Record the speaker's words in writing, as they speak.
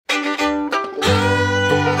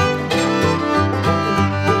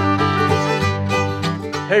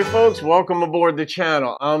Hey folks, welcome aboard the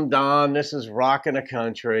channel. I'm Don, this is Rockin' the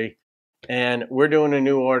Country, and we're doing a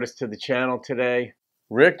new artist to the channel today,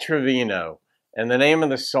 Rick Trevino. And the name of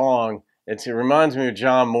the song, it reminds me of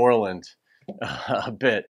John Moreland a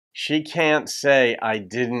bit. She Can't Say I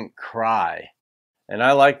Didn't Cry. And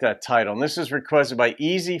I like that title. And this is requested by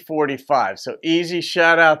Easy45. So Easy,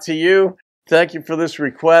 shout out to you. Thank you for this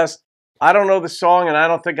request. I don't know the song and I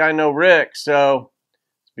don't think I know Rick, so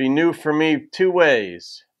it's be new for me two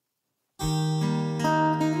ways.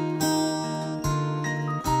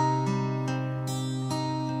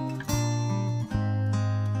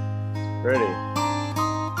 Pretty.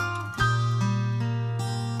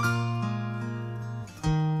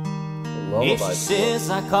 If she says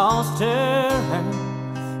I caused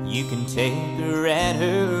her, you can take her at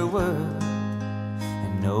her word.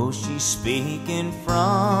 I know she's speaking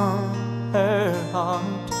from her heart.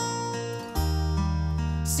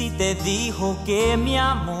 Si te dijo que mi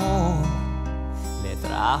amor le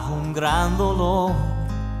trajo un gran dolor,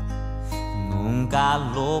 nunca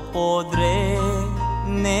lo podré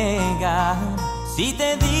negar. Si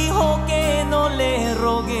te dijo que no le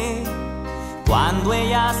rogué cuando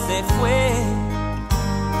ella se fue,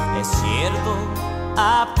 es cierto,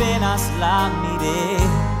 apenas la miré.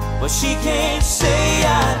 But she can't say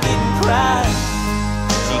I didn't cry.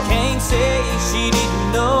 She can't say she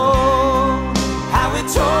didn't know how it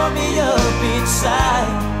tore me up inside,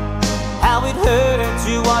 how it hurt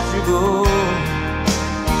to watch her go.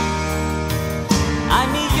 Hay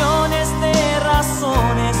millones de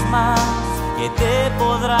razones más que te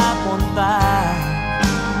podrá contar,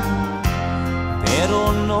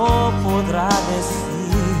 pero no podrá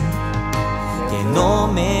decir que no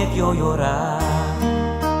me vio llorar.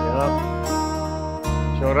 Yep.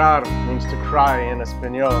 Llorar means to cry in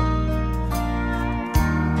español.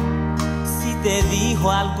 Si te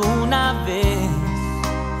dijo alguna vez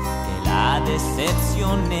que la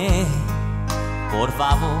decepcioné, por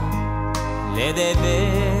favor, le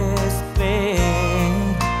debes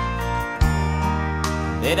creer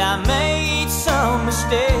that I made some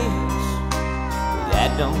mistakes.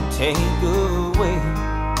 That don't take away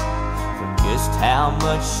from just how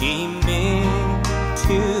much she meant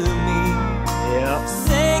to me. Yeah.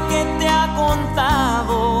 Sé que te ha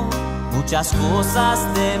contado muchas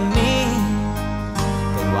cosas de mí,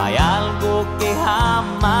 pero hay algo que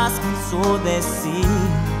jamás quiso decir.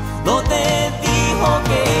 No te dijo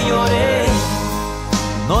que lloré,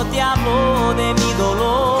 no te habló de mi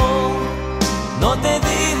dolor, no te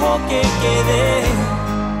dijo que quedé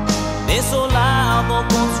desolado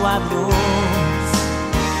con su adiós.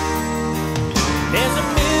 There's a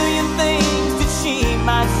million things that she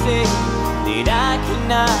might say that I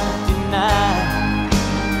cannot deny,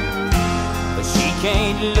 but she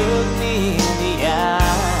can't look me in the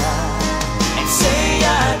eye and say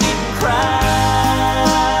I didn't cry.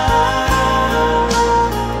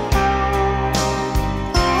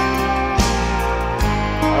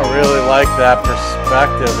 I really like that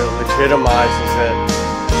perspective. It legitimizes it.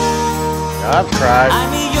 I've cried. Hay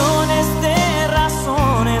millones de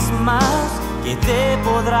razones más que te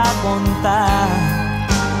podrá contar,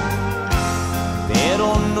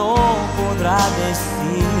 pero no podrá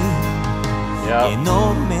decir que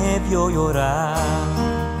no me vio llorar.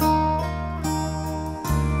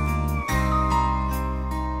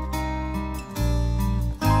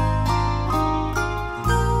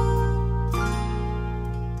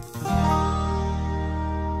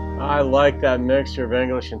 I like that mixture of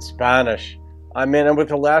English and Spanish. I mean, and with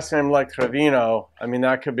the last name like Trevino, I mean,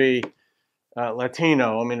 that could be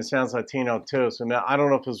Latino. I mean, it sounds Latino too. So I don't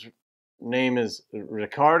know if his name is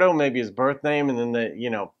Ricardo, maybe his birth name, and then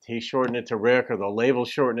he shortened it to Rick, or the label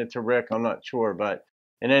shortened it to Rick. I'm not sure, but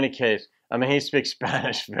in any case, I mean, he speaks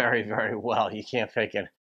Spanish very, very well. You can't fake it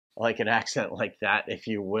like an accent like that, if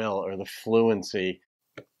you will, or the fluency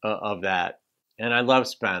of that. And I love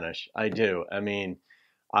Spanish. I do. I mean,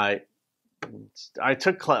 I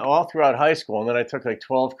took all throughout high school, and then I took like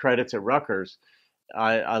 12 credits at Rutgers.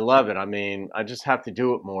 I love it. I mean, I just have to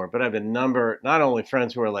do it more. But I have a number, not only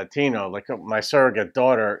friends who are Latino, like my surrogate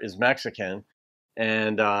daughter is Mexican,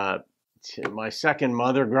 and my second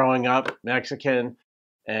mother growing up, Mexican,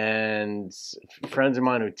 and friends of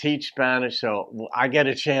mine who teach Spanish. So I get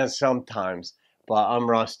a chance sometimes, but I'm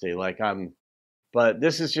rusty. But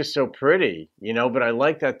this is just so pretty, but I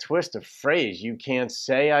like that twist of phrase. You can't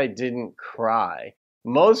say I didn't cry.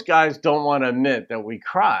 Most guys don't want to admit that we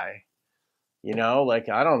cry, like,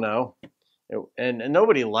 I don't know. And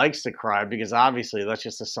nobody likes to cry because obviously that's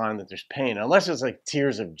just a sign that there's pain, unless it's like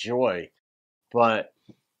tears of joy. But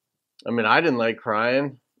I mean, I didn't like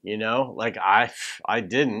crying. You know, like I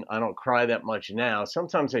didn't. I don't cry that much now.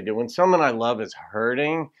 Sometimes I do. When someone I love is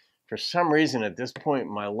hurting, for some reason at this point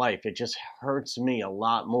in my life, it just hurts me a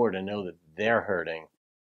lot more to know that they're hurting.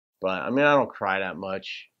 But I mean, I don't cry that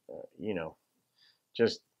much, you know,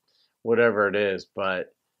 just whatever it is. But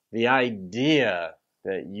the idea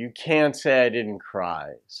that you can't say I didn't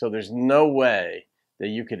cry, so there's no way that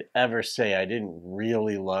you could ever say I didn't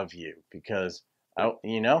really love you because,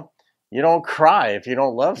 you know, you don't cry if you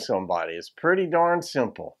don't love somebody. It's pretty darn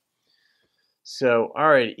simple. So, all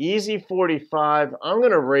right, easy 45. I'm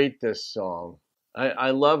going to rate this song.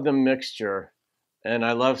 I love the mixture, and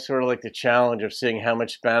I love sort of like the challenge of seeing how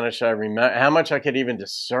much Spanish I remember, how much I could even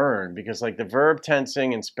discern, because like the verb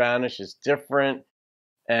tensing in Spanish is different,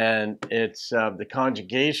 and it's the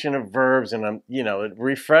conjugation of verbs, and you know, it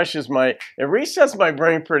resets my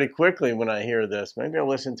brain pretty quickly when I hear this. Maybe I'll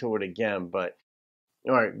listen to it again, but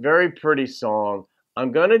all right, very pretty song.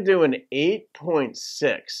 I'm going to do an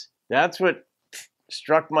 8.6. That's what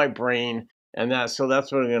struck my brain, and so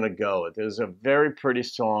that's what I'm going to go with. It was a very pretty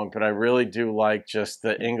song, but I really do like just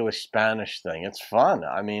the English-Spanish thing. It's fun.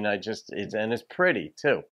 I mean, and it's pretty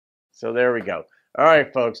too. So there we go. All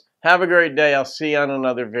right, folks. Have a great day. I'll see you on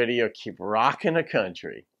another video. Keep rocking the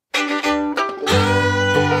country.